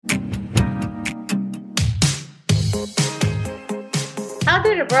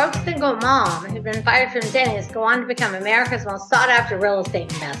a broke single mom who'd been fired from Denny's go on to become America's most sought-after real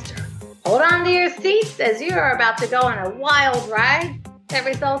estate investor. Hold on to your seats as you are about to go on a wild ride that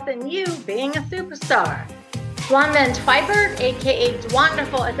results in you being a superstar. Dunford, aka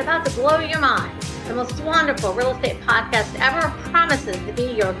Dwanderful, is about to blow your mind. The most wonderful real estate podcast ever promises to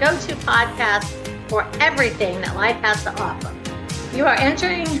be your go-to podcast for everything that life has to offer. You are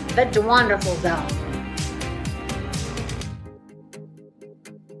entering the Dwanderful zone.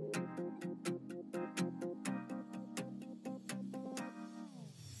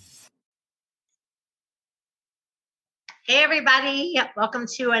 Hey everybody, welcome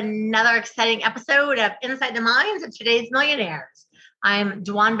to another exciting episode of Inside the Minds of Today's Millionaires. I'm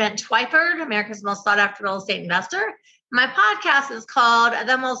Dunford, America's most sought after real estate investor. My podcast is called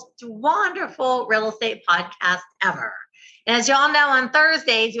the most wonderful real estate podcast ever. And as you all know, on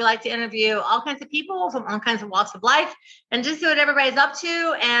Thursdays, we like to interview all kinds of people from all kinds of walks of life and just see what everybody's up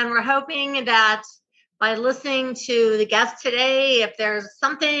to. And we're hoping that by listening to the guests today, if there's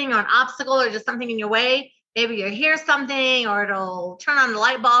something or an obstacle or just something in your way, maybe you'll hear something or it'll turn on the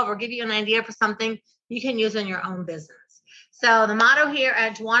light bulb or give you an idea for something you can use in your own business. So the motto here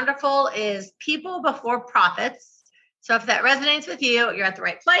at Dwanderful is people before profits. So if that resonates with you, you're at the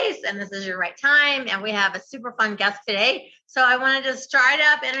right place and this is your right time. And we have a super fun guest today. So I wanted to straight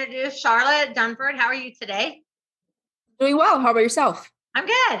up introduce Charlotte Dunford. How are you today? Doing well. How about yourself? I'm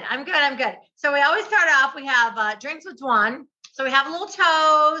good. So we always start off, we have drinks with Dwan. So we have a little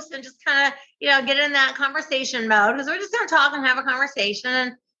toast and just kind of, get in that conversation mode because we're just going to talk and have a conversation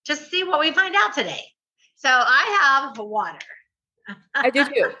and just see what we find out today. So I have water. I do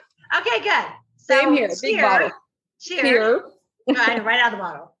too. Okay, good. So Same here. Big bottle. Cheers. Right out of the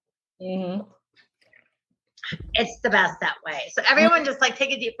bottle. Mm-hmm. It's the best that way. So everyone just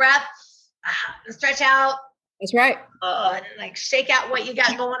take a deep breath and stretch out. That's right. And shake out what you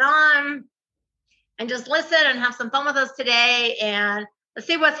got going on. And just listen and have some fun with us today. And let's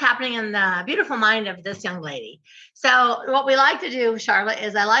see what's happening in the beautiful mind of this young lady. So what we like to do, Charlotte,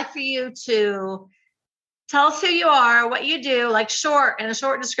 is I like for you to tell us who you are, what you do, a short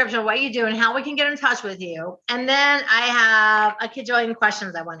description of what you do and how we can get in touch with you. And then I have a cajillion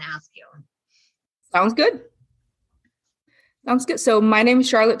questions I want to ask you. Sounds good. So my name is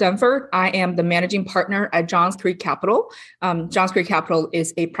Charlotte Dunford. I am the managing partner at Johns Creek Capital. Johns Creek Capital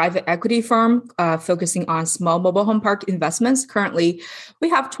is a private equity firm focusing on small mobile home park investments. Currently, we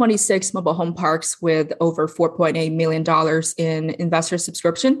have 26 mobile home parks with over $4.8 million in investor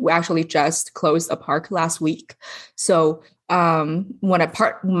subscription. We actually just closed a park last week. So when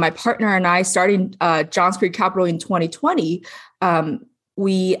my partner and I started Johns Creek Capital in 2020,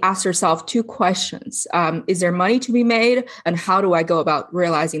 we asked ourselves two questions. Is there money to be made? And how do I go about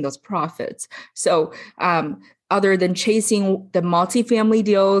realizing those profits? So other than chasing the multifamily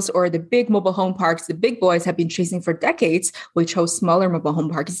deals or the big mobile home parks, the big boys have been chasing for decades. We chose smaller mobile home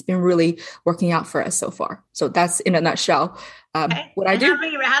parks. It's been really working out for us so far. So that's in a nutshell what I do.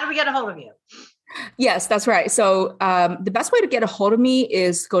 How do we get a hold of you? Yes, that's right. So the best way to get a hold of me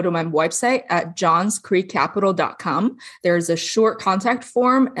is go to my website at johnscreekcapital.com. There's a short contact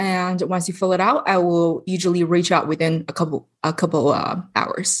form. And once you fill it out, I will usually reach out within a couple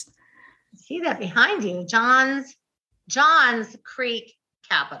hours. See that behind you, Johns Creek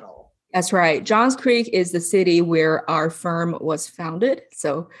Capital. That's right. Johns Creek is the city where our firm was founded.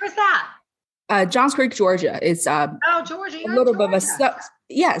 So where's that? Johns Creek, Georgia. It's Georgia. A little bit of a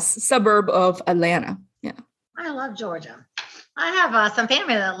suburb of Atlanta. Yeah. I love Georgia. I have some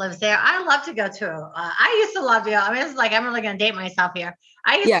family that lives there. I love to go to. I used to love to. I mean, it's I'm really going to date myself here.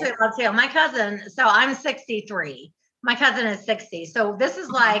 I used to love to. My cousin. So I'm 63. My cousin is 60. So this is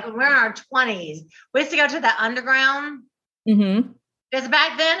when we're in our 20s. We used to go to the underground. Mm-hmm. Because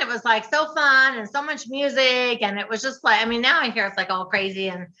back then it was so fun and so much music. And it was just now I hear it's all crazy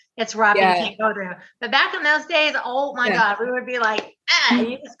and it's rough and you can't go through. But back in those days, oh my God, we would be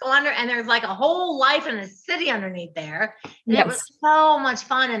you just go under and there's a whole life in a city underneath there. And it was so much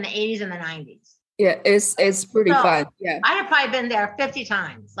fun in the 80s and the 90s. Yeah, it's pretty fun. Yeah. I have probably been there 50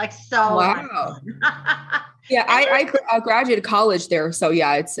 times. Wow. Yeah, I graduated college there. So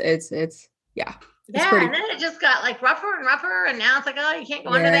yeah, it's and then it just got rougher and rougher. And now it's you can't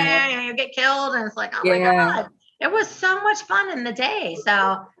go under there. You get killed. And it's my God. It was so much fun in the day. So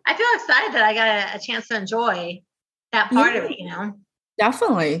I feel excited that I got a chance to enjoy that part of it,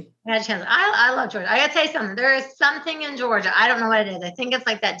 Definitely. I had a chance. I love Georgia. I got to tell you something. There is something in Georgia. I don't know what it is. I think it's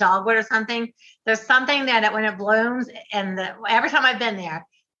that dogwood or something. There's something there that when it blooms and every time I've been there,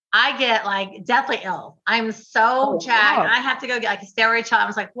 I get like deathly ill. I'm so jacked. Wow. I have to go get like a steroid shot. I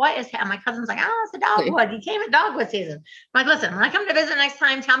was like, what is and my cousin's like, oh, it's the dogwood. He came at dogwood season. I'm like, listen, when I come to visit next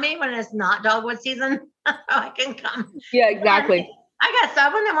time, tell me when it's not dogwood season. I can come. Yeah, exactly. And I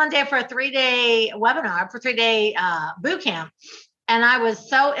went there one day for a 3-day webinar, for 3-day boot camp. And I was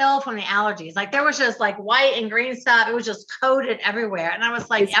so ill from the allergies. Like there was just like white and green stuff. It was just coated everywhere. And I was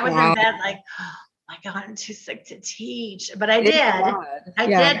like, I was in bed like, my God, I'm too sick to teach. But I did. I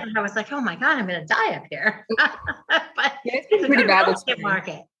did. And I was like, oh my God, I'm going to die up here. But it's a good real estate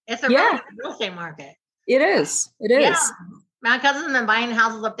market. It's a really good real estate market. It is. It is. Yeah. My cousin's been buying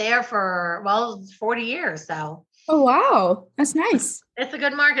houses up there for, 40 years. So. Oh, wow. That's nice. It's a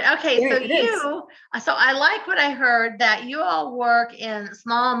good market. Okay. So I like what I heard that you all work in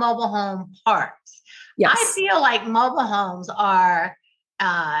small mobile home parks. Yes. I feel like mobile homes are,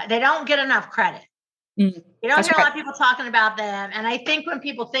 they don't get enough credit. You don't hear a lot of people talking about them. And I think when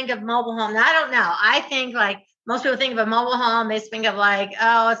people think of mobile home, I don't know. I think like most people think of a mobile home, they think of like,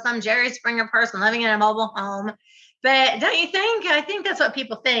 oh, it's some Jerry Springer person living in a mobile home. But don't you think? I think that's what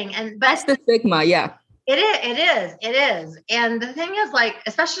people think. But that's the stigma. Yeah. It is. And the thing is like,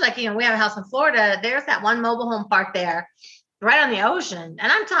 especially like, we have a house in Florida. There's that one mobile home park there right on the ocean.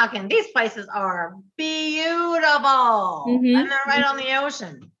 And I'm talking, these places are beautiful. And they're right on the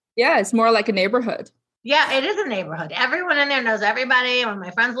ocean. Yeah. It's more like a neighborhood. Yeah, it is a neighborhood. Everyone in there knows everybody. One of my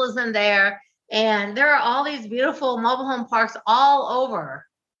friends lives in there. And there are all these beautiful mobile home parks all over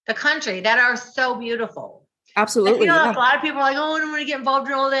the country that are so beautiful. Absolutely. Like a lot of people are like, oh, I don't want to get involved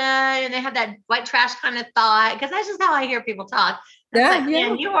in all that. And they have that white trash kind of thought, because that's just how I hear people talk.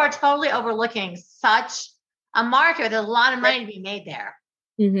 And you are totally overlooking such a market. There's a lot of money to be made there.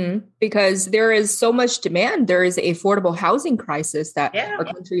 Because there is so much demand. There is an affordable housing crisis that our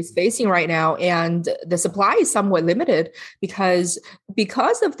country is facing right now. And the supply is somewhat limited because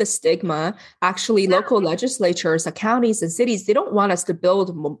of the stigma, actually local legislatures, the counties and cities, they don't want us to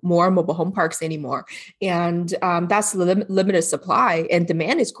build more mobile home parks anymore. And that's limited supply, and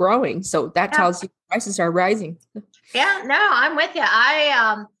demand is growing. So that tells you prices are rising. Yeah, no, I'm with you.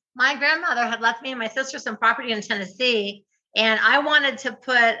 My grandmother had left me and my sister some property in Tennessee. And I wanted to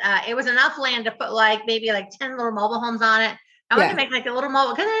put, it was enough land to put like maybe like 10 little mobile homes on it. I wanted to make like a little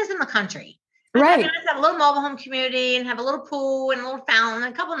mobile, because it is in the country. I just have a little mobile home community and have a little pool and a little fountain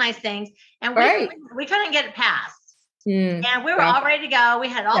and a couple of nice things. And we couldn't get it passed. And we were all ready to go. We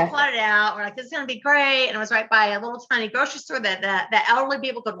had it all plotted out. We're like, this is going to be great. And it was right by a little tiny grocery store that elderly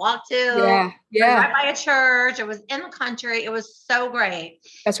people could walk to. It was right by a church. It was in the country. It was so great.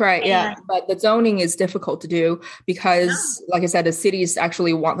 That's right. But the zoning is difficult to do because, like I said, the cities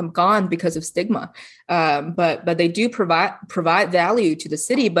actually want them gone because of stigma. But they do provide value to the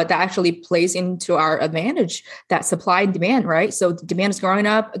city, but that actually plays into our advantage, that supply and demand, right? So the demand is going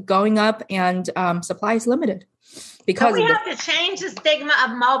up, and supply is limited. Because we have to change the stigma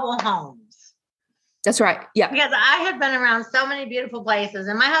of mobile homes. That's right. Yeah. Because I have been around so many beautiful places,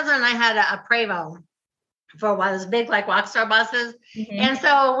 and my husband and I had a Prevost for a while, those big like Rockstar buses. And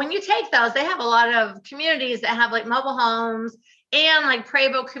so when you take those, they have a lot of communities that have like mobile homes and like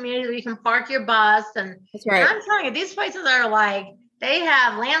Prevost communities where you can park your bus. And, that's right. And I'm telling you, these places are like, they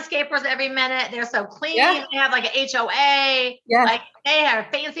have landscapers every minute. They're so clean. They have like an HOA. Like they have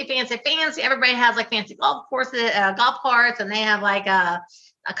fancy. Everybody has like fancy golf courses, golf carts, and they have like a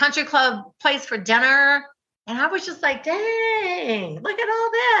country club place for dinner. And I was just like, dang, look at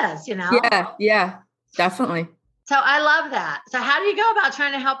all this, Yeah, definitely. So I love that. So how do you go about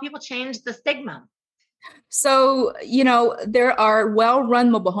trying to help people change the stigma? So, there are well-run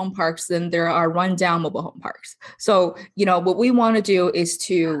mobile home parks and there are run-down mobile home parks. So, what we want to do is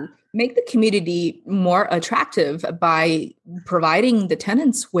to make the community more attractive by providing the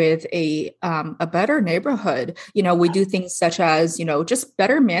tenants with a better neighborhood. We do things such as, just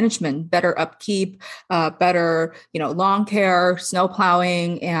better management, better upkeep, better, lawn care, snow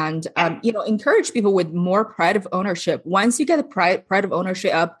plowing, and, encourage people with more pride of ownership. Once you get the pride of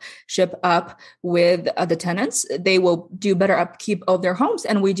ownership up with the tenants, they will do better upkeep of their homes.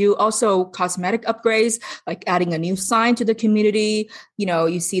 And we do also cosmetic upgrades, like adding a new sign to the community.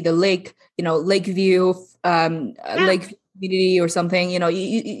 You see the lake view, lake community or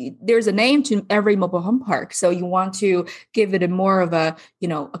something, there's a name to every mobile home park. So you want to give it a more of a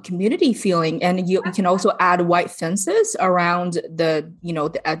community feeling. And you can also add white fences around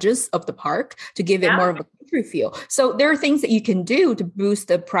the edges of the park to give it more of a country feel. So there are things that you can do to boost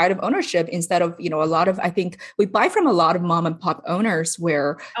the pride of ownership instead of, I think we buy from a lot of mom and pop owners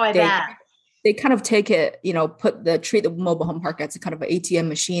where they kind of take it, treat the mobile home park as a kind of an ATM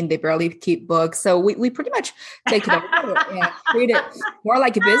machine. They barely keep books. So we pretty much take it over and treat it more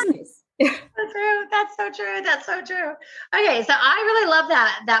like a business. So true. That's so true. That's so true. Okay. So I really love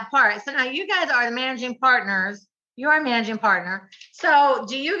that part. So now you guys are the managing partners. You are a managing partner. So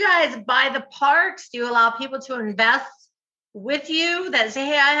do you guys buy the parks? Do you allow people to invest with you that say,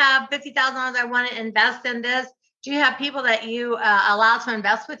 hey, I have $50,000. I want to invest in this. Do you have people that you allow to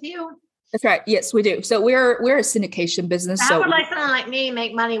invest with you? That's right. Yes, we do. So we're a syndication business. How would like someone like me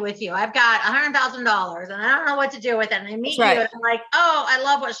make money with you? I've got $100,000 and I don't know what to do with it. And I meet you and I'm like, oh, I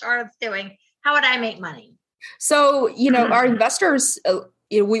love what Charlotte's doing. How would I make money? So, our investors,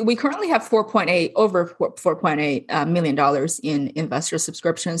 we currently have over $4.8 million in investor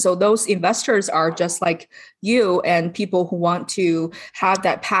subscriptions. So those investors are just like you and people who want to have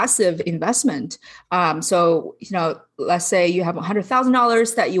that passive investment. So, let's say you have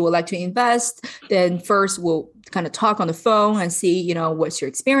 $100,000 that you would like to invest. Then first we'll kind of talk on the phone and see, what's your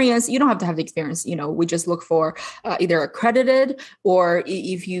experience. You don't have to have the experience. We just look for either accredited or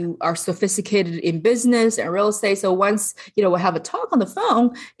if you are sophisticated in business and real estate. So once, we'll have a talk on the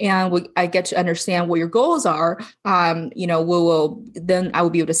phone and I get to understand what your goals are, then I will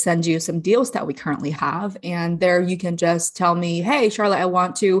be able to send you some deals that we currently have. And there you can just tell me, hey, Charlotte,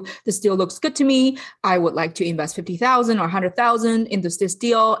 this deal looks good to me. I would like to invest 50,000 or 100,000 into this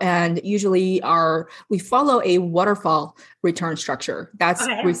deal. And usually we follow a waterfall return structure. That's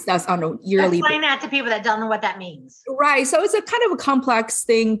on a yearly. Explain that to people that don't know what that means. Right. So it's a kind of a complex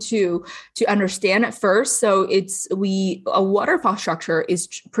thing to understand at first. So a waterfall structure is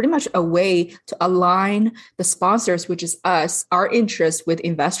pretty much a way to align the sponsors, which is us, our interest with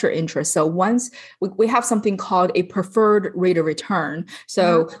investor interest. So once we have something called a preferred rate of return.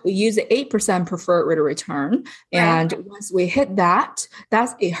 So we use the 8% preferred rate of return. And once we hit that,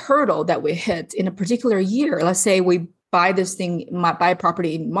 that's a hurdle that we hit in a particular year. Let's say we buy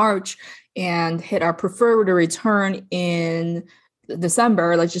property in March and hit our preferred return in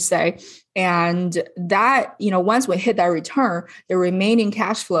December, let's just say. And that, once we hit that return, the remaining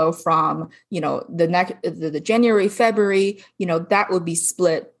cash flow from, the January, February, that would be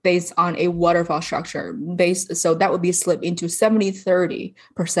split based on a waterfall structure so that would be split into 70-30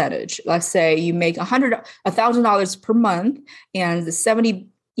 percentage. Let's say you make $1,000 per month and the 70%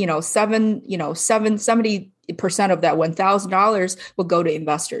 of that $1,000 will go to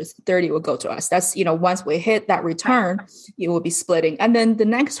investors. 30 will go to us. That's, once we hit that return, you will be splitting. And then the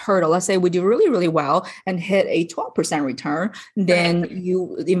next hurdle, let's say we do really, really well and hit a 12% return, then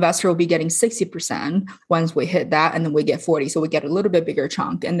the investor will be getting 60% once we hit that, and then we get 40. So we get a little bit bigger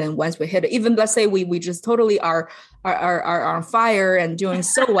chunk. And then once we hit it, even let's say we just totally are on fire and doing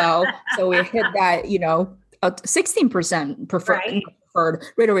so well. So we hit that, 16% preferred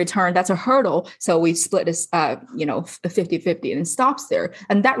rate of return, that's a hurdle. So we split this, 50-50 and it stops there.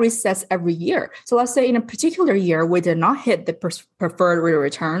 And that resets every year. So let's say in a particular year, we did not hit the preferred rate of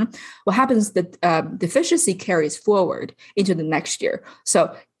return. What happens, the deficiency carries forward into the next year.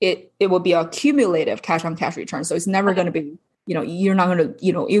 So it will be a cumulative cash on cash return. So it's never going to be, you're not going to,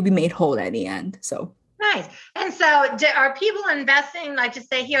 you'll be made whole at the end. So. Nice. And so are people investing, like to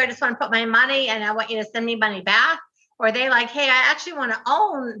say, here, I just want to put my money and I want you to send me money back? Or are they like, hey, I actually want to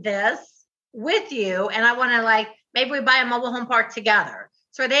own this with you. And I want to maybe we buy a mobile home park together.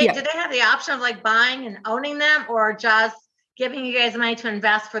 So do they have the option of buying and owning them or just giving you guys money to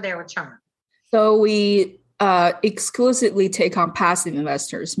invest for their return? So we exclusively take on passive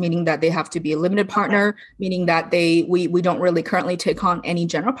investors, meaning that they have to be a limited partner, meaning that we don't really currently take on any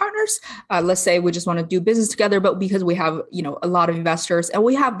general partners. Let's say we just want to do business together, but because we have, a lot of investors and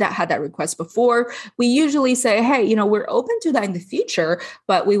we have had that request before, we usually say, hey, we're open to that in the future,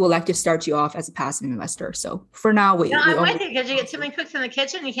 but we would like to start you off as a passive investor. So for now, I'm with you because you get too many cooks in the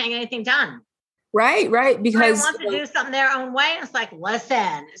kitchen, you can't get anything done. Right. Because I want to do something their own way. And it's like,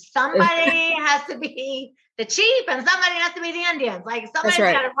 listen, somebody has to be the chief and somebody has to be the Indians. Somebody's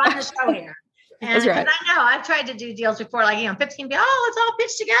got to run the show here. And I know I've tried to do deals before, 15 people, let's all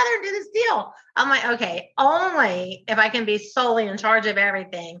pitch together and do this deal. I'm like, okay, only if I can be solely in charge of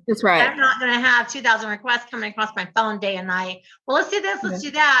everything. That's right. I'm not going to have 2,000 requests coming across my phone day and night. Well, let's do this, let's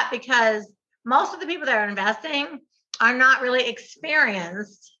do that, because most of the people that are investing are not really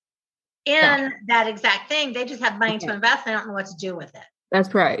experienced in that exact thing. They just have money to invest. They don't know what to do with it.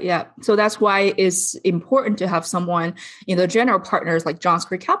 That's right. Yeah. So that's why it's important to have someone, general partners like Johns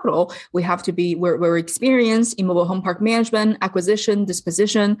Creek Capital. We have to be, we're experienced in mobile home park management, acquisition,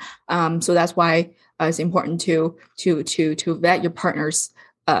 disposition. So that's why it's important to vet your partners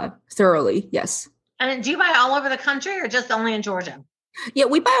thoroughly. Yes. And do you buy all over the country or just only in Georgia? Yeah,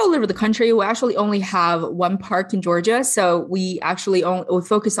 we buy all over the country. We actually only have one park in Georgia. So we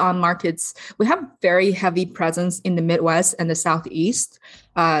focus on markets. We have very heavy presence in the Midwest and the Southeast,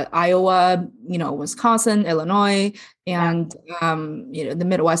 Iowa, Wisconsin, Illinois, and the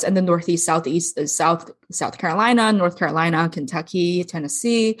Midwest and the Northeast, Southeast, South Carolina, North Carolina, Kentucky,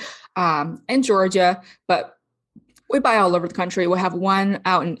 Tennessee, and Georgia. But we buy all over the country. We have one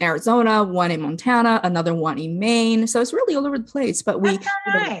out in Arizona, one in Montana, another one in Maine. So it's really all over the place. But That's so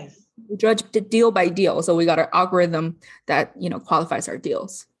nice. we judge the deal by deal. So we got an algorithm that qualifies our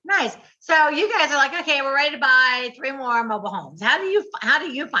deals. Nice. So you guys are like, okay, we're ready to buy 3 more mobile homes. How do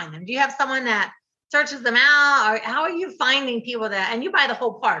you find them? Do you have someone that searches them out, or how are you finding people and you buy the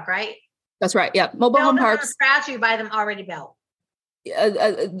whole park, right? That's right. Yeah, mobile home parks. From scratch, or you buy them already built.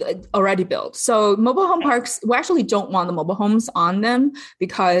 Already built. So mobile home parks, we actually don't want the mobile homes on them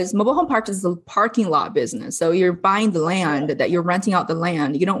because mobile home parks is a parking lot business. So you're buying the land that you're renting out the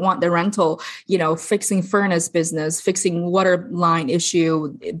land. You don't want the rental, fixing furnace business, fixing water line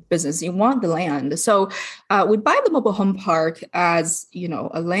issue business. You want the land. So we buy the mobile home park as,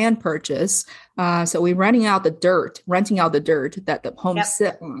 a land purchase. So we're renting out the dirt that the homes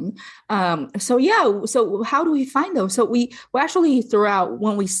sit on. So how do we find those? So we actually throughout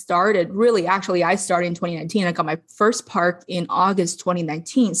when we started, I started in 2019. I got my first park in August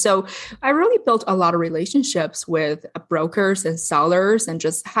 2019. So I really built a lot of relationships with brokers and sellers and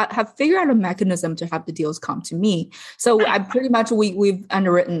just have figured out a mechanism to have the deals come to me. So I pretty much, we've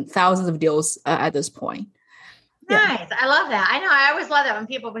underwritten thousands of deals at this point. Nice. I love that. I know. I always love that when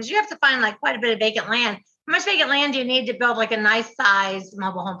because you have to find like quite a bit of vacant land. How much vacant land do you need to build like a nice size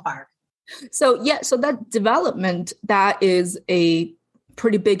mobile home park? So that development, that is a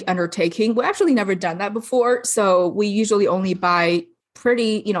pretty big undertaking. We actually never done that before. So we usually only buy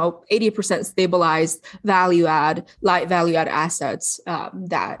pretty, 80% stabilized light value add assets. How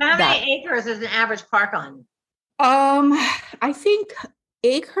many acres is an average park on? I think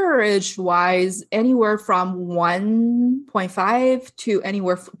acreage wise, anywhere from 1.5 to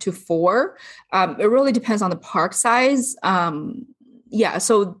anywhere to 4. It really depends on the park size.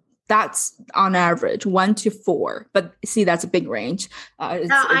 So that's on average 1 to 4, but see, that's a big range. I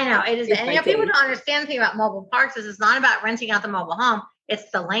know it is. And people don't understand the thing about mobile parks is it's not about renting out the mobile home. It's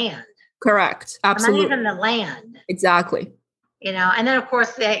the land. Correct. Absolutely. Not even the land. Exactly. And then of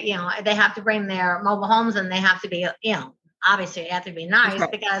course they have to bring their mobile homes and they have to be, obviously it have to be nice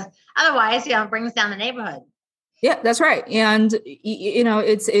because otherwise, it brings down the neighborhood. Yeah, that's right. And,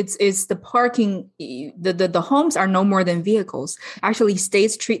 it's the parking, the homes are no more than vehicles. Actually,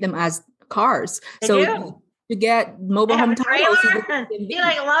 states treat them as cars. To get mobile home titles, you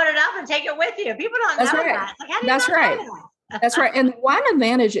like load it up and take it with you. People don't know that. Like, how do you not know that? That's right. And one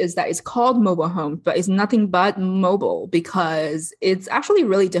advantage is that it's called mobile home, but it's nothing but mobile because it's actually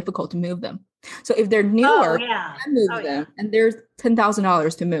really difficult to move them. So if they're newer, you can move them, and there's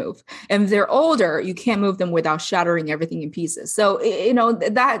 $10,000 to move. And if they're older, you can't move them without shattering everything in pieces. So,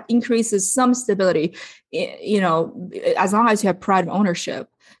 that increases some stability, as long as you have pride of ownership.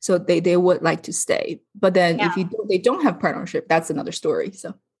 So they would like to stay. But then if they don't have pride of ownership, that's another story.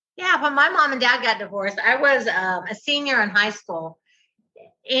 So. Yeah, when my mom and dad got divorced, I was a senior in high school.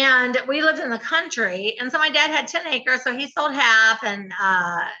 And we lived in the country. And so my dad had 10 acres. So he sold half and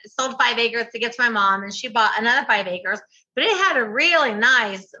sold 5 acres to get to my mom. And she bought another 5 acres. But it had a really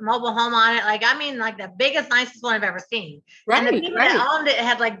nice mobile home on it. Like the biggest, nicest one I've ever seen. Right, and the people that owned it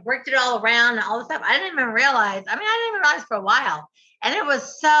had bricked it all around and all this stuff. I didn't even realize for a while. And it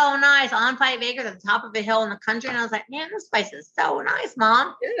was so nice on 5 acres at the top of a hill in the country. And I was like, man, this place is so nice,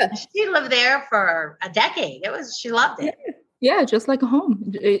 Mom. Yeah. She lived there for a decade. She loved it. Yeah, just like a home.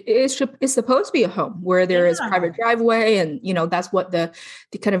 It's supposed to be a home where there is private driveway. And, that's what the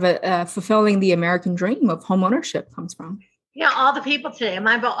kind of fulfilling the American dream of home ownership comes from. All the people today,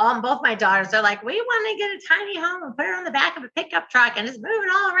 both my daughters, they're like, we want to get a tiny home and put it on the back of a pickup truck and just move it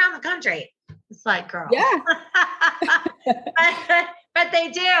all around the country. It's like, girl. Yeah. but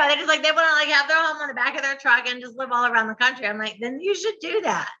they do. They just they want to have their home on the back of their truck and just live all around the country. I'm like, then you should do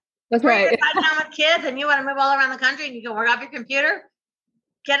that. That's right. You're down with kids and you want to move all around the country and you can work off your computer,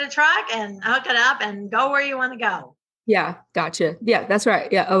 get a truck and hook it up and go where you want to go. Yeah, gotcha. Yeah, that's right.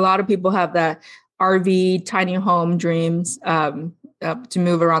 Yeah, a lot of people have that RV tiny home dreams to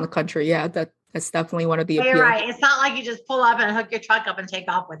move around the country. Yeah, that's definitely one of the appeals. You're right. It's not like you just pull up and hook your truck up and take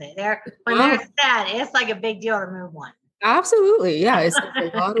off with it. When they're sad, it's like a big deal to move one. Absolutely. Yeah, it's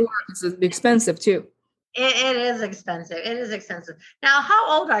a lot of work. It's expensive too. It is expensive. It is expensive. Now,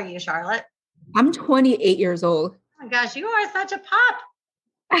 how old are you, Charlotte? I'm 28 years old. Oh my gosh, you are such a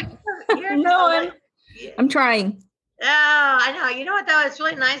pop. No, I'm trying. Oh, I know. You know what though? It's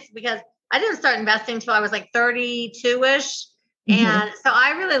really nice because I didn't start investing until I was like 32-ish. Mhm. And so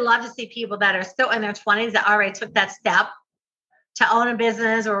I really love to see people that are still in their 20s that already took that step to own a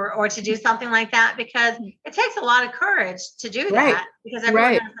business or to do something like that, because it takes a lot of courage to do Right. that, because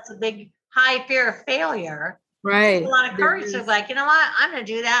everyone Right. has such a big high fear of failure. It takes a Right. lot of There courage to is. like, you know what, I'm going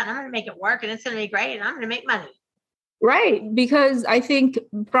to do that and I'm going to make it work and it's going to be great and I'm going to make money. Right. Because I think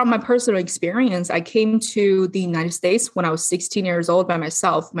from my personal experience, I came to the United States when I was 16 years old by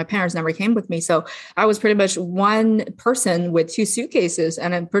myself. My parents never came with me. So I was pretty much one person with two suitcases.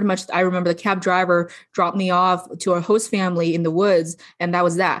 And then pretty much I remember the cab driver dropped me off to a host family in the woods. And that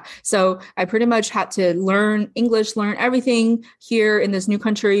was that. So I pretty much had to learn English, learn everything here in this new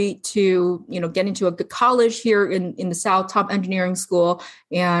country to, get into a good college here in the South, top engineering school.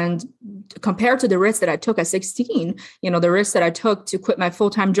 And compared to the risk that I took at 16, the risk that I took to quit my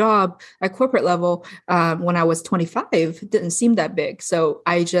full-time job at corporate level when I was 25 didn't seem that big. So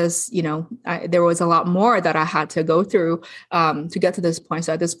I just, there was a lot more that I had to go through to get to this point.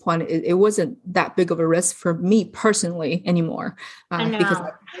 So at this point, it wasn't that big of a risk for me personally anymore I because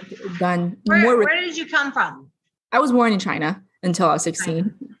know. I've done more. Where did you come from? I was born in China until I was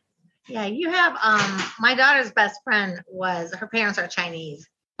 16. Yeah, you have my daughter's best friend her parents are Chinese.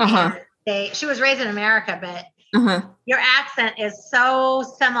 Uh-huh. And she was raised in America, but Uh-huh. your accent is so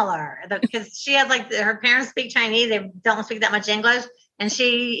similar because she has her parents speak Chinese. They don't speak that much English. And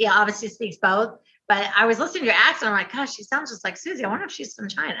she obviously speaks both. But I was listening to your accent. I'm like, gosh, she sounds just like Susie. I wonder if she's from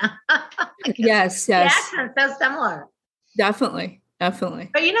China. Yes. The accent's so similar. Definitely.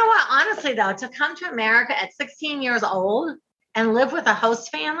 But you know what? Honestly, though, to come to America at 16 years old and live with a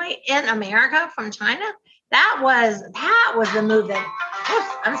host family in America from China, that was the move that, oops,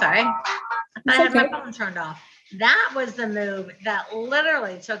 I'm sorry. I had my phone turned off. That was the move that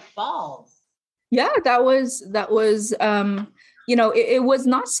literally took balls. Yeah, that was it was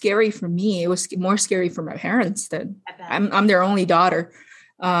not scary for me. It was more scary for my parents that I'm their only daughter.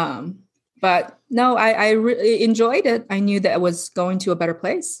 But no, I really enjoyed it. I knew that I was going to a better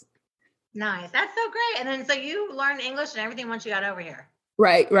place. Nice. That's so great. And then so you learned English and everything once you got over here.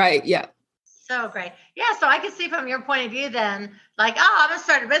 Right. Yeah. So great. Yeah. So I could see from your point of view then, like, oh, I'm going to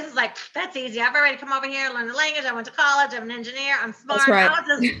start a business. Like, that's easy. I've already come over here, learned the language. I went to college. I'm an engineer. I'm smart. That's right.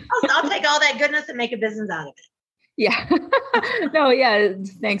 I'll take all that goodness and make a business out of it. Yeah. No, yeah.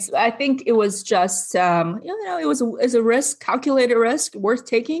 Thanks. I think it was just, it was a risk, calculated risk worth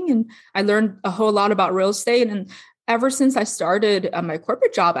taking. And I learned a whole lot about real estate. And ever since I started my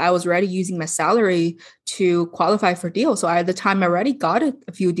corporate job, I was already using my salary to qualify for deals. So at the time I already got a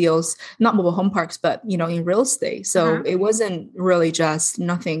few deals, not mobile home parks, but, in real estate. So It wasn't really just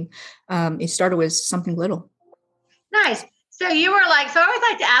nothing. It started with something little. Nice. So you were so I always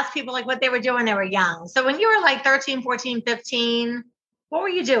like to ask people what they were doing when they were young. So when you were 13, 14, 15, what were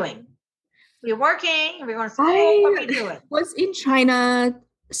you doing? Were you working? Were you going to school? What were you doing? I was in China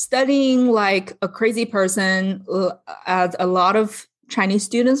studying like a crazy person, as a lot of Chinese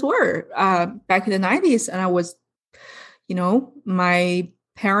students were back in the 90s. And I was, my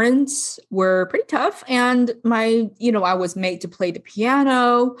parents were pretty tough. And I was made to play the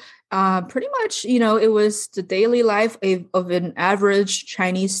piano. Pretty much, it was the daily life of an average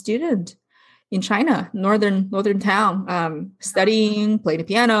Chinese student in China, northern town, studying, playing the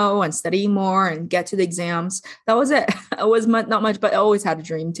piano and studying more and get to the exams. That was it. It was not much, but I always had a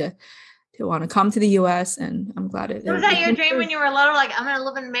dream to want to come to the US, and I'm glad it. So was that your dream when you were little? I'm going to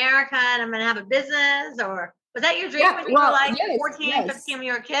live in America and I'm going to have a business, or was that your dream when you were 14 and 15 when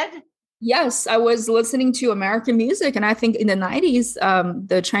you were a kid? Yes, I was listening to American music, and I think in the 90s,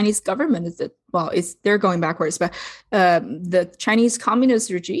 the Chinese government they're going backwards, but the Chinese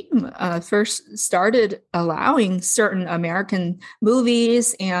communist regime first started allowing certain American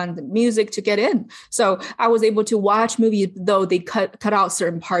movies and music to get in. So I was able to watch movies, though they cut out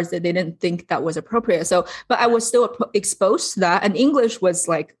certain parts that they didn't think that was appropriate. So, but I was still exposed to that, and English was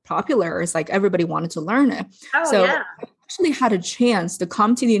popular. It's everybody wanted to learn it. Yeah. Actually had a chance to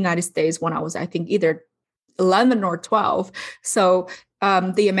come to the United States when I was, I think, either 11 or 12. So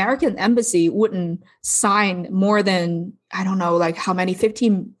the American embassy wouldn't sign more than, I don't know, how many,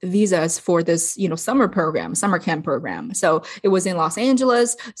 15 visas for this, summer camp program. So it was in Los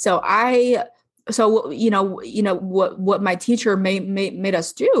Angeles. What my teacher made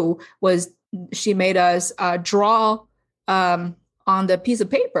us do was she made us draw on the piece of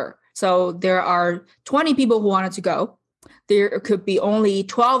paper. So there are 20 people who wanted to go. There could be only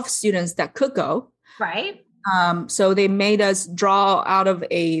 12 students that could go. Right. So they made us draw out of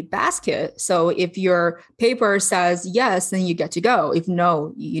a basket. So if your paper says yes, then you get to go. If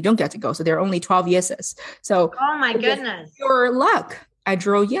no, you don't get to go. So there are only 12 yeses. So oh my goodness, your luck, I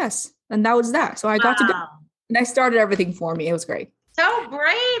drew yes. And that was that. So I got to go. And I started everything for me. It was great. So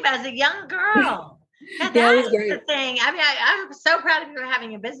brave as a young girl. Yeah, it was great. The thing. I mean, I'm so proud of you for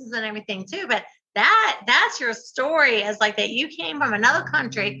having a business and everything too, but that's your story, is like that you came from another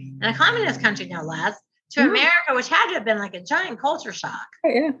country, and a communist country no less, to America, which had to have been like a giant culture shock.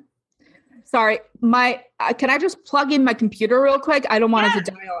 Yeah. Sorry, can I just plug in my computer real quick? I don't want it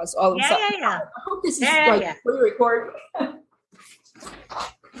to die on us all of a sudden. Yeah. I hope this is pre-recorded.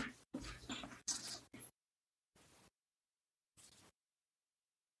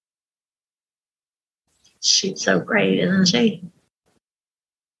 She's so great, isn't she?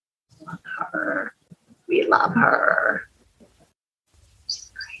 Love her. We love her.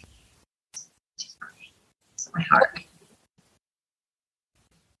 She's great. She's great. It's my heart.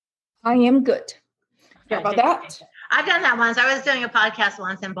 I am good. How about that? I've done that once. I was doing a podcast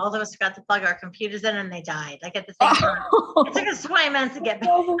once, and both of us forgot to plug our computers in, and they died like at the same time. It took us 20 minutes to get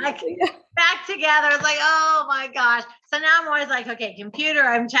back together. It's like, oh my gosh. So now I'm always like, okay, computer,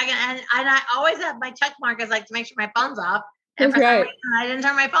 I'm checking, and I always have my check markers like to make sure my phone's off. And for some reason, I didn't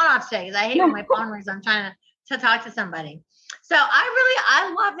turn my phone off today because I hate when my phone rings. I'm trying to talk to somebody. So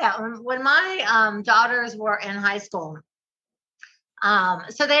I love that. When my daughters were in high school,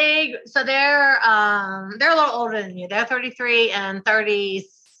 so they're a little older than you. They're 33 and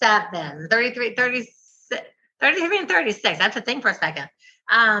 37, 33 and 36. I have to think for a second.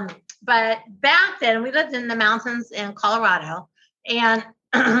 But back then we lived in the mountains in Colorado, and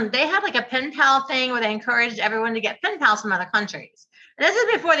they had like a pen pal thing where they encouraged everyone to get pen pals from other countries. And this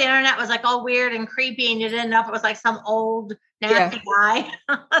is before the internet was like all weird and creepy, and you didn't know if it was like some old nasty guy.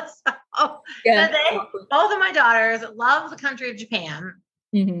 So both of my daughters love the country of Japan.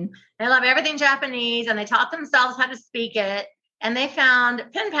 Mm-hmm. They love everything Japanese, and they taught themselves how to speak it. And they found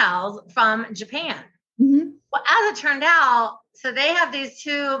pen pals from Japan. Mm-hmm. Well, as it turned out, so they have these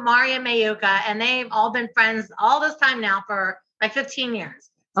two, Mari and Mayuka, and they've all been friends all this time now for like 15 years.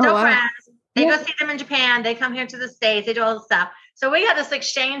 Still friends. They go see them in Japan. They come here to the States. They do all this stuff. So we had this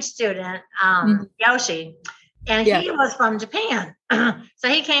exchange student, Yoshi, and he was from Japan. So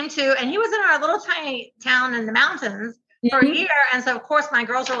he came to, and he was in our little tiny town in the mountains for a year. And so, of course, my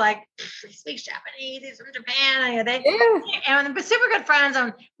girls were like, he speaks Japanese. He's from Japan. And we're super good friends.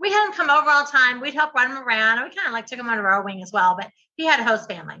 And we had him come over all the time. We'd help run him around. And we kind of like took him under our wing as well. But he had a host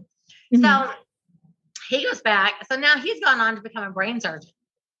family. Mm-hmm. So he goes back. So now he's gone on to become a brain surgeon.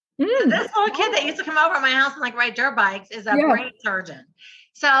 So this little kid that used to come over at my house and like ride dirt bikes is a brain surgeon.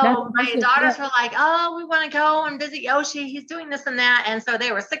 So my daughters were like, oh, we want to go and visit Yoshi. He's doing this and that. And so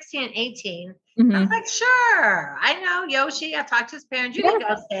they were 16 and 18. Mm-hmm. I was like, sure. I know Yoshi. I've talked to his parents. You can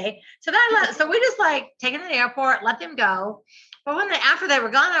go stay. So we just like take him to the airport, let them go. But after they were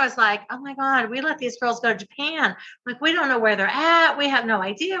gone, I was like, oh my God, we let these girls go to Japan. Like, we don't know where they're at. We have no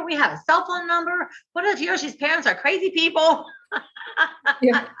idea. We have a cell phone number. What if Yoshi's parents are crazy people?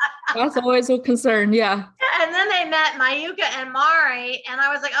 That's always a concern. Yeah. And then they met Mayuka and Mari, and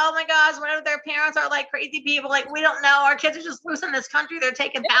I was like, oh my gosh, what if their parents are like crazy people? Like, we don't know. Our kids are just loose in this country. They're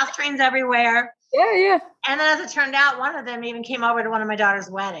taking fast trains everywhere. Yeah. And then as it turned out, one of them even came over to one of my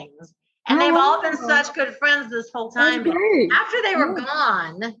daughter's weddings. And they've all been such good friends this whole time. After they were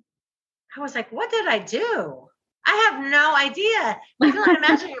gone, I was like, what did I do? I have no idea. I can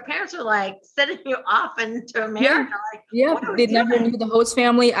imagine your parents were like sending you off into America. They never knew the host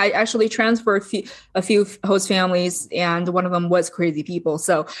family. I actually transferred a few host families, and one of them was crazy people.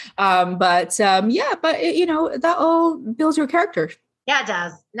 So, but that all builds your character. Yeah, it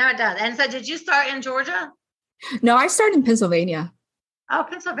does. No, it does. And so did you start in Georgia? No, I started in Pennsylvania. Oh,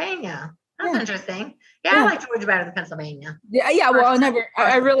 Pennsylvania. That's interesting. Yeah, I like Georgia better than Pennsylvania. Well,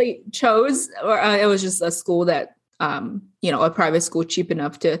 I really chose, or it was just a school that, a private school cheap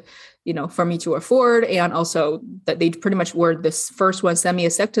enough to, for me to afford. And also that they pretty much were this first one, send me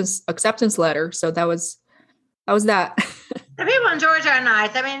acceptance letter. So that was that. The people in Georgia are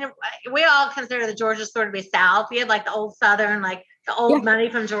nice. I mean, we all consider the Georgia store to be South. We had like the old Southern, like the old money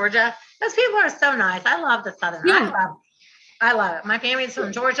from Georgia. Those people are so nice. I love the Southern. I love it. My family's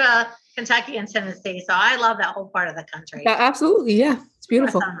from Georgia, Kentucky, and Tennessee. So I love that whole part of the country. Yeah, absolutely. Yeah. It's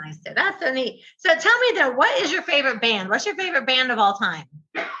beautiful. That's so nice too. That's so neat. So tell me though, what is your favorite band? What's your favorite band of all time?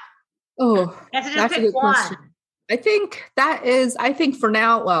 Oh, you have to just pick one. Question. I think for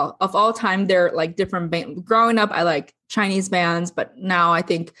now, well, of all time, they're like different bands. Growing up, I like Chinese bands, but now I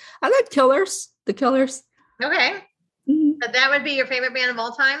think I like The Killers. Okay. Mm-hmm. So that would be your favorite band of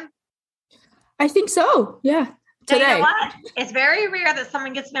all time? I think so. Yeah. So Today. you know what? It's very rare that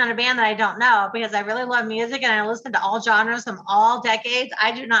someone gets me on a band that I don't know because I really love music and I listen to all genres from all decades.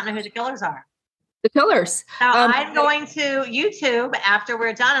 I do not know who the Killers are. The Killers. So I'm going to YouTube after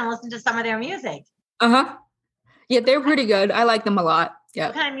we're done and listen to some of their music. Uh-huh. Yeah, they're pretty good. I like them a lot. Yeah.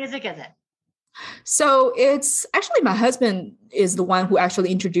 What kind of music is it? So it's actually my husband is the one who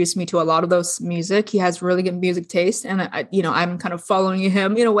actually introduced me to a lot of those music. He has really good music taste, and I'm kind of following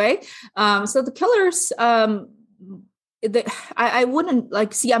him in a way. So the Killers, I wouldn't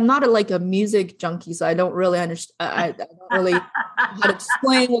like see. I'm not a music junkie, so I don't really understand. I don't really know how to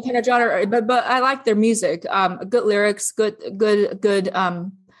explain what kind of genre, but I like their music. Good lyrics, good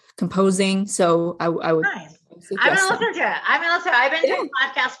composing. So I would. Nice. I've been listening to it. I've been doing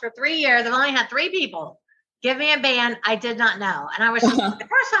podcasts for 3 years. I've only had 3 people give me a band I did not know. And I was just, the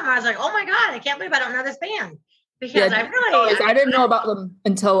first time I was like, oh my God, I can't believe I don't know this band. Because I didn't know about them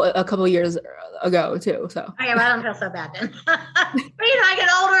until a couple of years ago too. So okay, well, I don't feel so bad then. But I get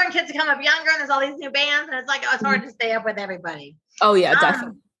older and kids come up younger and there's all these new bands and it's like, it's hard to stay up with everybody. Oh yeah,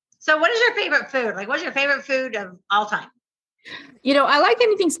 definitely. So what is your favorite food? Like what's your favorite food of all time? I like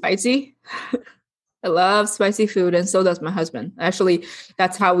anything spicy. I love spicy food, and so does my husband. Actually,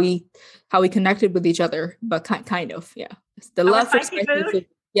 that's how we connected with each other. But kind of, yeah. The love for spicy food.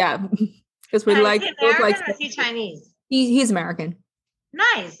 Yeah, because we like. Is he American or is he Chinese? He's American.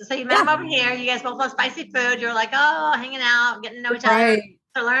 Nice. So you met him over here. You guys both love spicy food. You're like, oh, hanging out, getting to know each other,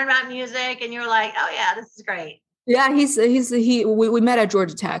 to learn about music, and you're like, oh yeah, this is great. Yeah, we met at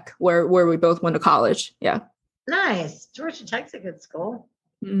Georgia Tech, where we both went to college. Yeah. Nice. Georgia Tech's a good school.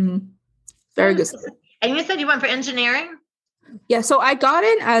 Mm-hmm. Very good. And you said you went for engineering? Yeah, so I got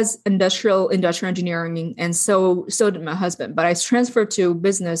in as industrial engineering, and so did my husband. But I transferred to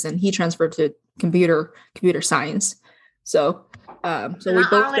business, and he transferred to computer science. So we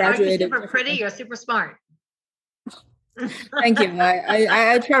both graduated. Are you super pretty? You're super smart. Thank you.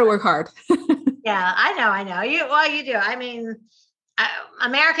 I try to work hard. Yeah, I know. You do. I mean,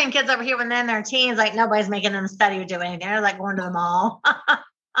 American kids over here when they're in their teens, like nobody's making them study or do anything. They're like going to the mall.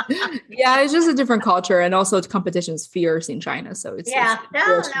 Yeah, it's just a different culture, and also competition's fierce in China. So it's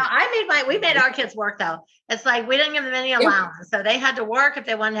we made our kids work though. It's like we didn't give them any allowance, so they had to work if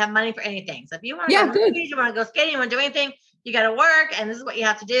they wanted to have money for anything. So if you want to go movies, you want to go skating, you want to do anything, you got to work, and this is what you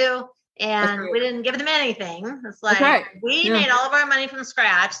have to do. And we didn't give them anything. It's like we made all of our money from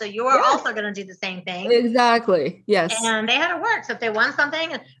scratch. So you are also going to do the same thing. Exactly. Yes. And they had to work. So if they won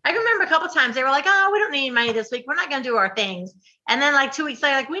something, and I remember a couple of times they were like, oh, we don't need money this week. We're not going to do our things. And then like 2 weeks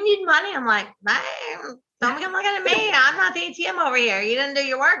later, like, we need money. I'm like, don't come looking at me. I'm not the ATM over here. You didn't do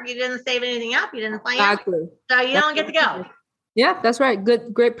your work. You didn't save anything up. You didn't plan. Exactly. So you don't get to go. Yeah, that's right.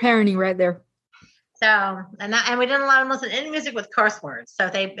 Great parenting right there. So, and we didn't allow them to listen to any music with curse words.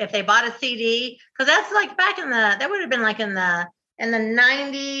 So if they bought a CD, because that's like back that would have been like in the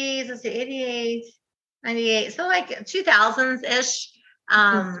 90s, let's see, 88, 98. So like 2000s ish.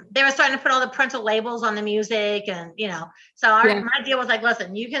 They were starting to put all the parental labels on the music and, so my deal was like,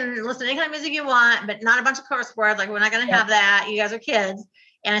 listen, you can listen to any kind of music you want, but not a bunch of curse words. Like we're not going to have that. You guys are kids.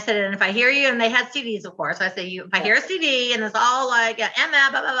 And I said, and if I hear you, and they had CDs, of course, I said, if I hear a CD and it's all like, blah,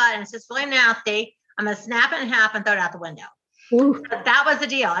 blah, blah, and it's just really nasty, I'm going to snap it in half and throw it out the window. So that was the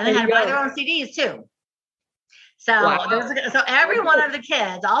deal. And they had to buy their own CDs too. So, so every one of the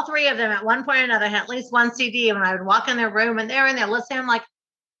kids, all 3 of them at one point or another had at least one CD. And when I would walk in their room and they're in there listening, I'm like,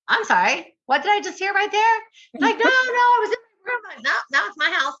 I'm sorry, what did I just hear right there? Like, no, I was in my room. Like, no, it's my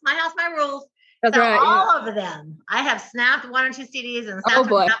house, my rules. That's so right. All of them, I have snapped 1 or 2 CDs and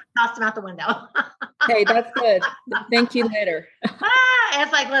tossed them out the window. Hey, that's good. Thank you later.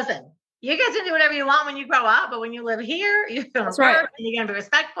 It's like, listen, you guys can do whatever you want when you grow up, but when you live here, you're going to work and you're going to be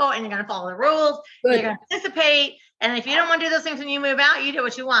respectful and you're going to follow the rules. And you're going to participate. And if you don't want to do those things when you move out, you do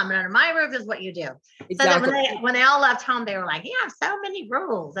what you want. But under my roof is what you do. Exactly. So that when they all left home, they were like, you have so many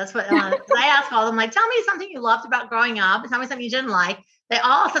rules. That's what I asked all of them, like, tell me something you loved about growing up and tell me something you didn't like. They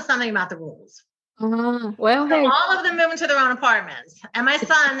all said something about the rules. Well, so all of them move into their own apartments. And my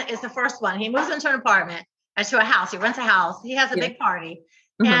son is the first one. He moves into an apartment, to a house. He rents a house. He has a big party.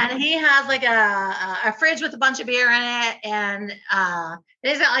 And he has like a fridge with a bunch of beer in it. And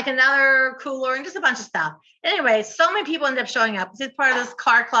he's got like another cooler and just a bunch of stuff. Anyway, so many people end up showing up. He's part of this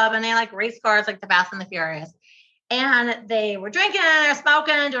car club and they like race cars like the Fast and the Furious. And they were drinking, they're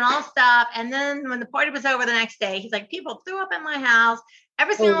smoking, doing all stuff. And then when the party was over the next day, he's like, people threw up in my house.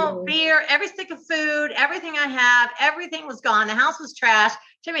 Every single beer, every stick of food, everything I have, everything was gone. The house was trash. It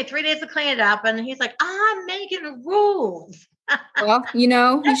took me 3 days to clean it up. And he's like, I'm making rules. Well,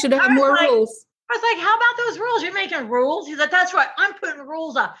 you should have more rules. I was like, how about those rules? You're making rules? He's like, that's right. I'm putting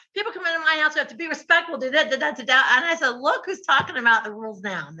rules up. People come into my house, you have to be respectful, do that, And I said, look who's talking about the rules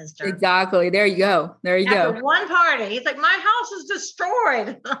now, mister. Exactly. There you go. There you go. After one party, he's like, my house is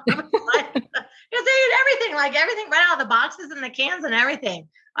destroyed. Because they eat everything, like everything right out of the boxes and the cans and everything.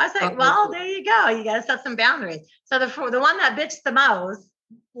 I was like, well, there you go. You got to set some boundaries. So the one that bitched the most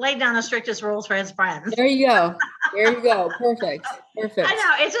laid down the strictest rules for his friends. There you go. There you go. Perfect. I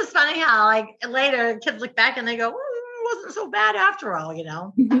know. It's just funny how like later kids look back and they go, it wasn't so bad after all,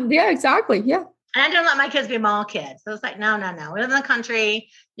 Yeah, exactly. Yeah. And I don't let my kids be mall kids. So it's like, no. We live in the country.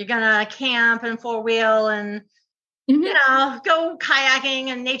 You're going to camp and 4-wheel and, go kayaking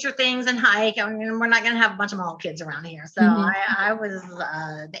and nature things and hike. I mean, we're not going to have a bunch of mall kids around here. So I was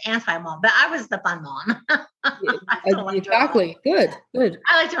the anti-mom, but I was the fun mom. Exactly. Good. I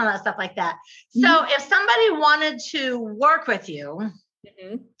like doing all that stuff like that. So if somebody wanted to work with you,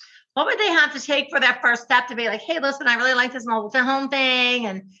 what would they have to take for that first step to be like, hey, listen, I really like this mobile home thing.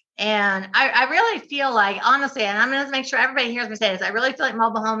 And I really feel like, honestly, and I'm going to make sure everybody hears me say this, I really feel like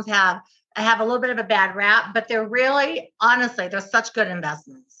mobile homes have a little bit of a bad rap, but they're really, honestly, they're such good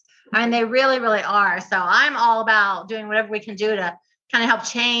investments. I mean, they really, really are. So I'm all about doing whatever we can do to kind of help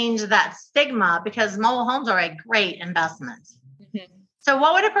change that stigma because mobile homes are a great investment. So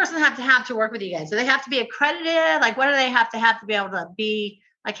what would a person have to work with you guys? Do they have to be accredited? Like, what do they have to be able to be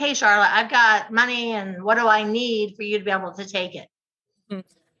like, hey, Charlotte, I've got money and what do I need for you to be able to take it?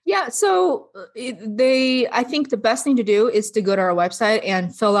 Yeah. So I think the best thing to do is to go to our website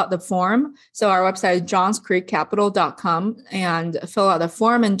and fill out the form. So our website is johnscreekcapital.com and fill out the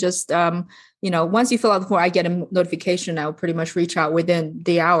form and just, once you fill out the form, I get a notification. I'll pretty much reach out within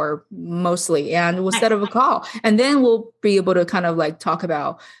the hour mostly, and we'll set up a call. And then we'll be able to kind of like talk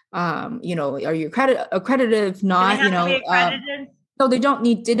about, are you accredited? If not, accredited? No, they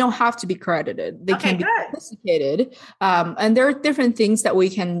don't have to be credited. They can be sophisticated. And there are different things that we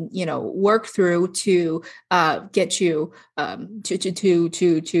can, work through to get you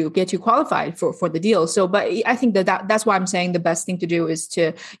to get you qualified for the deal. So, but I think that's why I'm saying the best thing to do is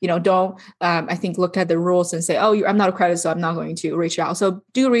to, don't, I think look at the rules and say, oh, I'm not accredited, so I'm not going to reach out. So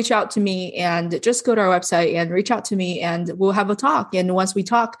do reach out to me and just go to our website and reach out to me and we'll have a talk. And once we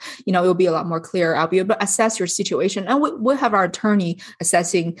talk, it'll be a lot more clear. I'll be able to assess your situation and we'll have our attorney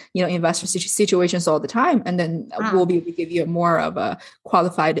assessing, investor situations all the time. And then we'll be able to give you more of a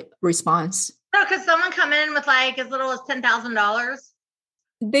qualified response. So could someone come in with like as little as $10,000?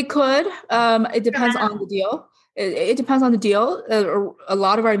 They could. It depends on the deal. It depends on the deal. A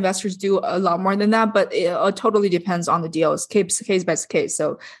lot of our investors do a lot more than that, but it totally depends on the deal. It's case by case.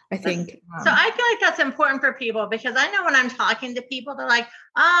 So I think. So I feel like that's important for people because I know when I'm talking to people, they're like,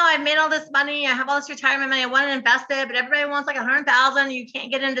 oh, I've made all this money. I have all this retirement money. I want to invest it, but everybody wants like 100,000. You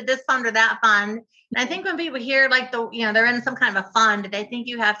can't get into this fund or that fund. And I think when people hear like they're in some kind of a fund, they think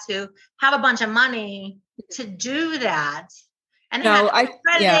you have to have a bunch of money to do that. And they have to be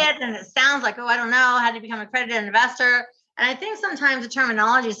accredited, and it sounds like, I don't know how to become an accredited investor. And I think sometimes the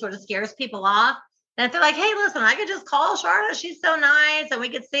terminology sort of scares people off. And if they're like, hey, listen, I could just call Charlotte. She's so nice, and we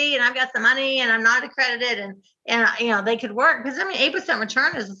could see, and I've got some money, and I'm not accredited, and they could work because 8%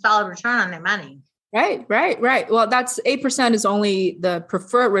 return is a solid return on their money. Right. Well, that's 8% is only the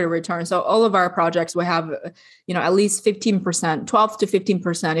preferred rate of return. So all of our projects will have, at least 15%, 12 to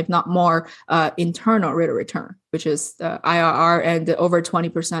 15%, if not more, internal rate of return, which is IRR and over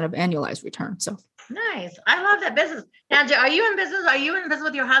 20% of annualized return. So nice. I love that business. Now, are you in business? Are you in business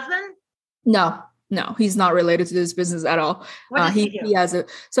with your husband? No, he's not related to this business at all. What does he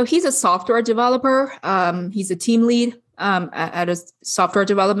do? He's a software developer. He's a team lead at a software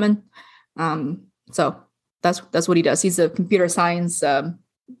development. So that's what he does. He's a computer science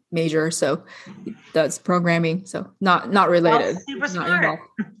major, so he does programming. So not related. Oh, super smart.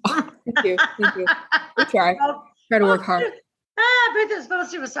 Thank you. We try to work hard. Booth is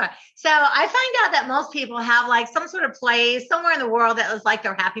both superstar. So I find out that most people have like some sort of place somewhere in the world that was like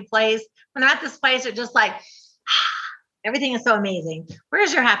their happy place. When they're at this place, they're just like, everything is so amazing.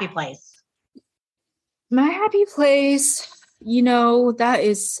 Where's your happy place? My happy place, that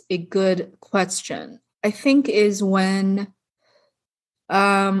is a good question. I think is when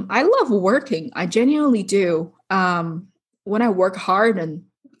I love working. I genuinely do. When I work hard and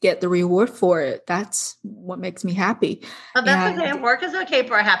get the reward for it, that's what makes me happy. But that's okay. Work is okay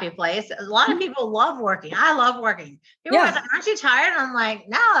for a happy place. A lot of people love working. I love working. People are like, aren't you tired? And I'm like,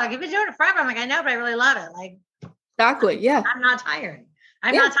 no, I've been doing it forever. I'm like, I know, but I really love it. Like, exactly. Yeah. I'm not tired.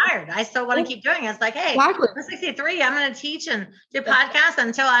 I'm not tired. I still want to keep doing it. It's like, hey, I'm 63. I'm going to teach and do podcasts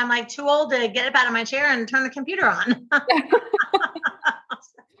until I'm like too old to get up out of my chair and turn the computer on.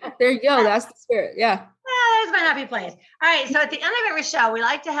 There you go. That's the spirit. Yeah. Yeah, that's my happy place. All right. So at the end of every show, we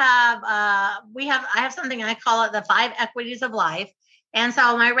like to have I have something I call it the 5 equities of life. And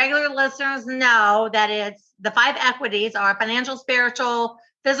so my regular listeners know that it's the 5 equities are financial, spiritual,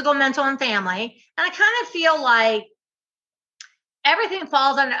 physical, mental, and family. And I kind of feel like everything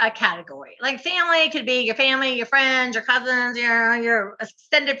falls under a category. Like family could be your family, your friends, your cousins, your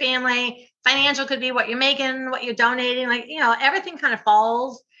extended family. Financial could be what you're making, what you're donating. Like, everything kind of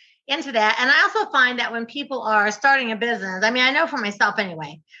falls into that. And I also find that when people are starting a business, I mean, I know for myself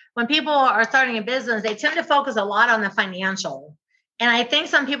anyway, when people are starting a business, they tend to focus a lot on the financial. And I think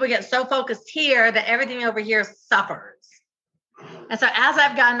some people get so focused here that everything over here suffers. And so as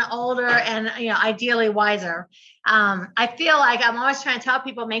I've gotten older and, ideally wiser, I feel like I'm always trying to tell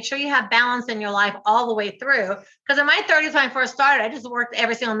people, make sure you have balance in your life all the way through. Because in my 30s, when I first started, I just worked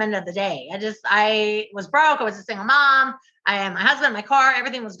every single minute of the day. I was broke. I was a single mom. My husband, my car,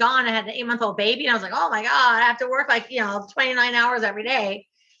 everything was gone. I had an 8-month-old baby. And I was like, oh my God, I have to work 29 hours every day.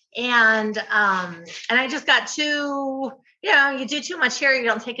 And I just got too, you do too much here. You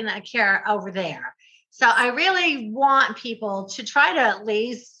don't take enough care over there. So I really want people to try to at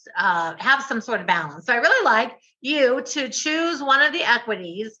least have some sort of balance. So I really like you to choose one of the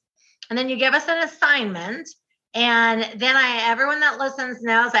equities, and then you give us an assignment. And then everyone that listens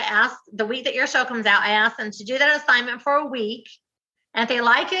knows I ask the week that your show comes out, I ask them to do that assignment for a week. And if they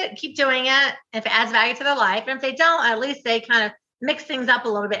like it, keep doing it. If it adds value to their life. And if they don't, at least they kind of mix things up a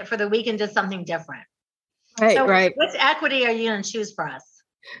little bit for the week and do something different. Right, so right. Which equity are you going to choose for us?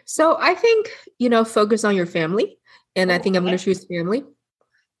 So I think, focus on your family. And I think I'm going to choose family.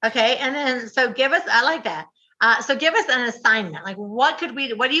 Okay. And then, I like that. So give us an assignment. Like what do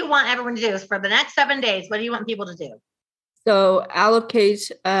you want everyone to do for the next 7 days? What do you want people to do? So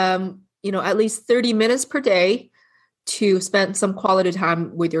allocate, at least 30 minutes per day to spend some quality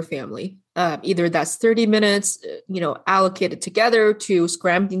time with your family. Either that's 30 minutes, allocated together to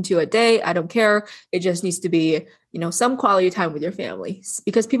scrammed into a day. I don't care. It just needs to be, some quality time with your family,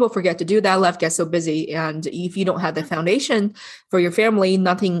 because people forget to do that. Life gets so busy. And if you don't have the foundation for your family,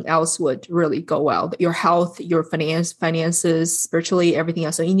 nothing else would really go well. Your health, your finances, spiritually, everything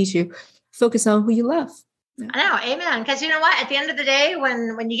else. So you need to focus on who you love. Yeah. I know. Amen. Because you know what? At the end of the day,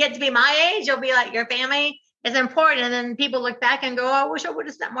 when you get to be my age, you'll be like, your family is important. And then people look back and go, oh, I wish I would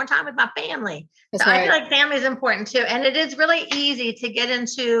have spent more time with my family. That's right. I feel like family is important too. And it is really easy to get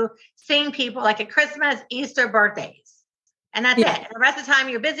into seeing people like at Christmas, Easter, birthdays. And that's it. And the rest of the time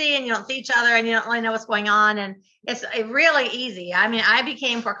you're busy and you don't see each other and you don't really know what's going on. And it's really easy. I mean, I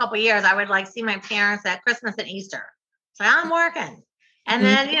became for a couple of years, I would see my parents at Christmas and Easter. So I'm working. And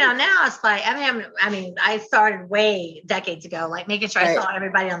then, now it's like, I started way decades ago, making sure I saw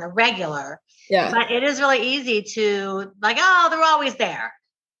everybody on the regular. Yeah. But it is really easy to they're always there.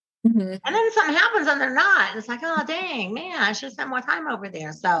 Mm-hmm. And then something happens and they're not. And it's like, oh, dang, man, I should spend more time over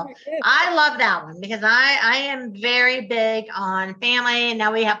there. So I love that one because I am very big on family. And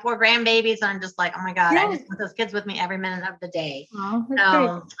now we have 4 grandbabies. And I'm just like, oh my God, I just want those kids with me every minute of the day. Oh,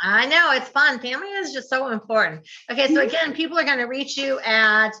 so I know it's fun. Family is just so important. Okay. So again, people are going to reach you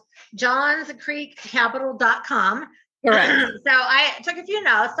at johnscreekcapital.com. Correct. So I took a few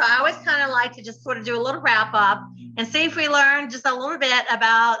notes. So I always kind of like to just sort of do a little wrap up and see if we learn just a little bit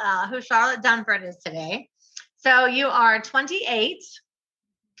about who Charlotte Dunford is today. So you are 28.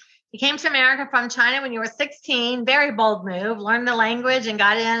 You came to America from China when you were 16. Very bold move. Learned the language and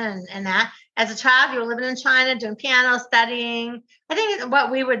got in and that. As a child, you were living in China, doing piano, studying. I think what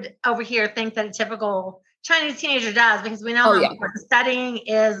we would over here think that a typical Chinese teenager does, because we know how important studying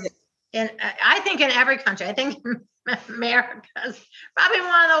is I think in every country. I think America's probably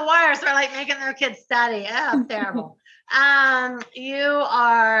one of the worst for making their kids study. Oh, terrible. You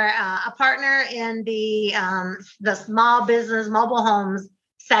are a partner in the small business mobile homes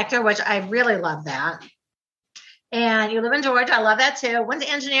sector, which I really love that. And you live in Georgia. I love that too. Went to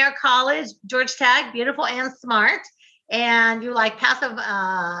engineer college, Georgia Tech, beautiful and smart. And you like passive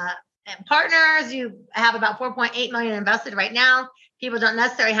partners. You have about 4.8 million invested right now. People don't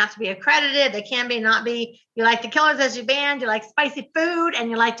necessarily have to be accredited. They can be, not be. You like the Killers as your band. You like spicy food,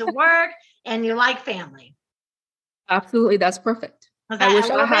 and you like to work, and you like family. Absolutely, that's perfect. Okay, I wish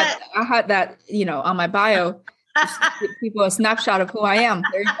I had that, on my bio. Just to give people a snapshot of who I am.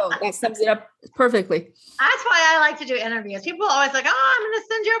 There you go. That sums it up perfectly. That's why I like to do interviews. People are always like, oh, I'm going to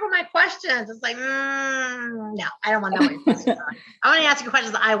send you over my questions. It's like, no, I don't want to know what your questions are. I want to ask you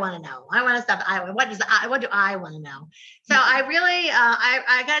questions that I want to know. I want to stuff. What do I want to know? So I really,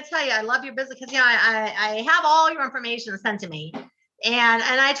 I got to tell you, I love your business because, I have all your information sent to me. And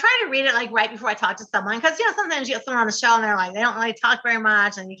I try to read it like right before I talk to someone, because sometimes you get someone on the show and they're like, they don't really talk very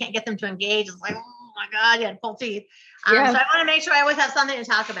much and you can't get them to engage. It's like, oh my God, you had full teeth. So I want to make sure I always have something to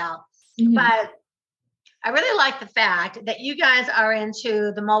talk about. Mm-hmm. But I really like the fact that you guys are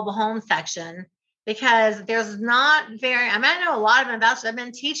into the mobile home section, because there's not I know a lot of investors. I've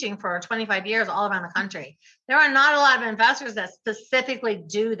been teaching for 25 years all around the country. There are not a lot of investors that specifically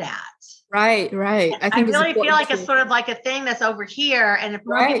do that. Right. I really feel like it's sort of like a thing that's over here. And if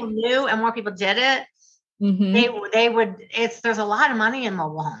more people knew and more people did it, they would, there's a lot of money in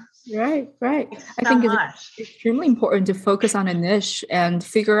mobile homes. Right. I think it's extremely important to focus on a niche and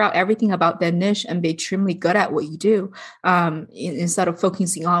figure out everything about that niche and be extremely good at what you do, instead of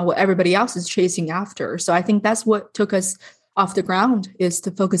focusing on what everybody else is chasing after. So I think that's what took us off the ground, is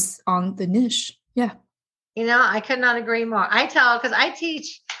to focus on the niche. Yeah. I could not agree more. Because I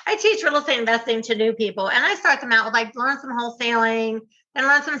teach real estate investing to new people, and I start them out with like, learn some wholesaling and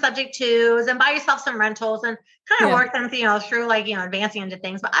learn some subject twos and buy yourself some rentals and kind of work them through like, advancing into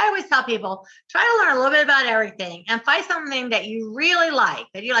things. But I always tell people, try to learn a little bit about everything and find something that you really like,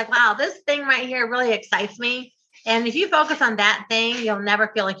 that you're like, wow, this thing right here really excites me. And if you focus on that thing, you'll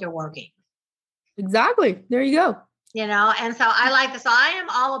never feel like you're working. Exactly. There you go. And so I like this. So I am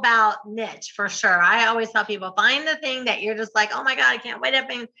all about niche for sure. I always tell people, find the thing that you're just like, oh my God, I can't wait to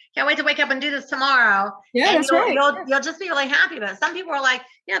wake up and do this tomorrow. Yeah, and that's right. You'll just be really happy. But some people are like,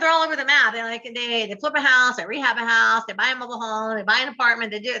 they're all over the map. They flip a house, they rehab a house, they buy a mobile home, they buy an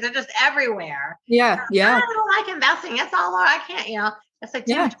apartment. They're just everywhere. Yeah. I don't like investing. That's all. I can't. It's like,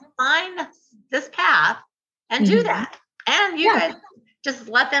 dude, find this path and do that. And you guys just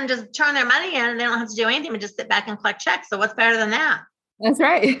let them just turn their money in, and they don't have to do anything but just sit back and collect checks. So what's better than that? That's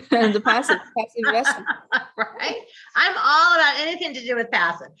right. And the passive investment. Right. I'm all about anything to do with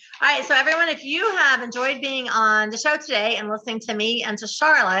passive. All right. So everyone, if you have enjoyed being on the show today and listening to me and to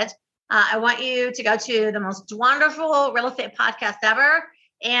Charlotte, I want you to go to the most wonderful real estate podcast ever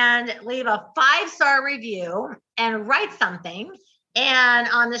and leave a 5-star review and write something. And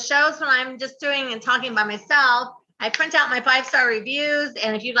on the shows when I'm just doing and talking by myself, I print out my 5-star reviews.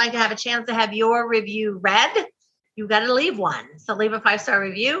 And if you'd like to have a chance to have your review read, you got to leave one. So leave a 5-star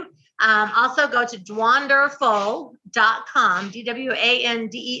review. Also go to dwanderful.com,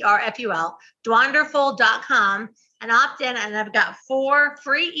 DWANDERFUL, dwanderful.com, and opt in. And I've got 4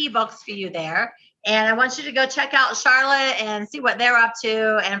 free ebooks for you there. And I want you to go check out Charlotte and see what they're up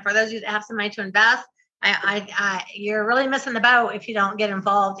to. And for those of you that have some money to invest, you're really missing the boat if you don't get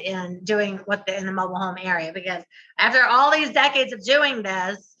involved in doing in the mobile home area, because after all these decades of doing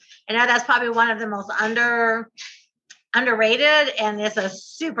this, I know that's probably one of the most underrated, and it's a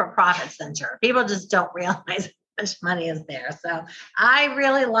super profit center. People just don't realize how much money is there. So I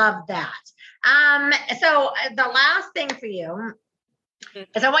really love that. So the last thing for you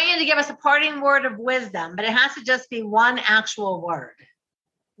is I want you to give us a parting word of wisdom, but it has to just be one actual word.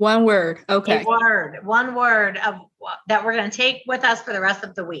 One word. Okay. One word that we're going to take with us for the rest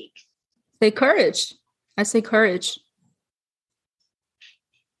of the week. Say courage. I say courage.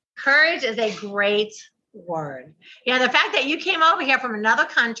 Courage is a great word. The fact that you came over here from another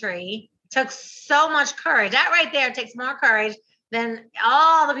country took so much courage. That right there takes more courage than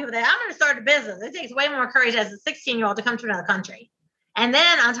all the people that I'm going to start a business. It takes way more courage as a 16-year-old to come to another country. And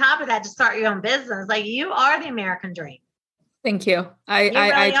then on top of that, to start your own business. Like, you are the American dream. Thank you. I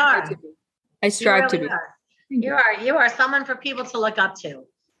strive to be. You are someone for people to look up to.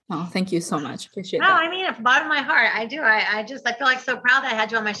 Oh, thank you so much. Appreciate that. No, I mean it from the bottom of my heart. I do. I feel like so proud that I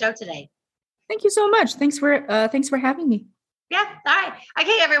had you on my show today. Thank you so much. Thanks for having me. Yeah. All right.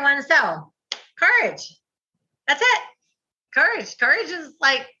 Okay, everyone. So courage. That's it. Courage. Courage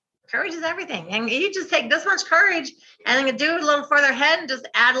is everything. And you just take this much courage and then do it a little further ahead and just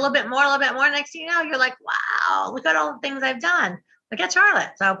add a little bit more. Next thing you know, you're like, wow, look at all the things I've done. Look at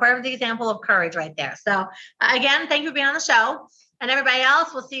Charlotte. So perfect example of courage right there. So again, thank you for being on the show. And everybody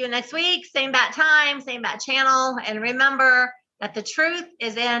else, we'll see you next week. Same bat time, same bat channel. And remember that the truth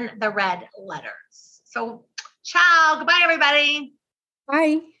is in the red letters. So ciao. Goodbye, everybody.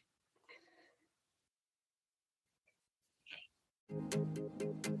 Bye.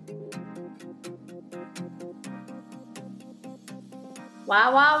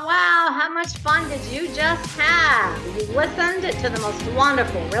 Wow, wow, wow. How much fun did you just have? You listened to the most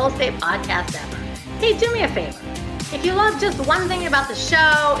wonderful real estate podcast ever. Hey, do me a favor. If you love just one thing about the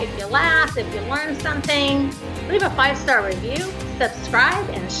show, if you laughed, if you learned something, leave a 5-star review, subscribe,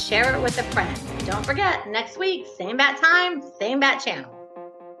 and share it with a friend. Don't forget, next week, same bat time, same bat channel.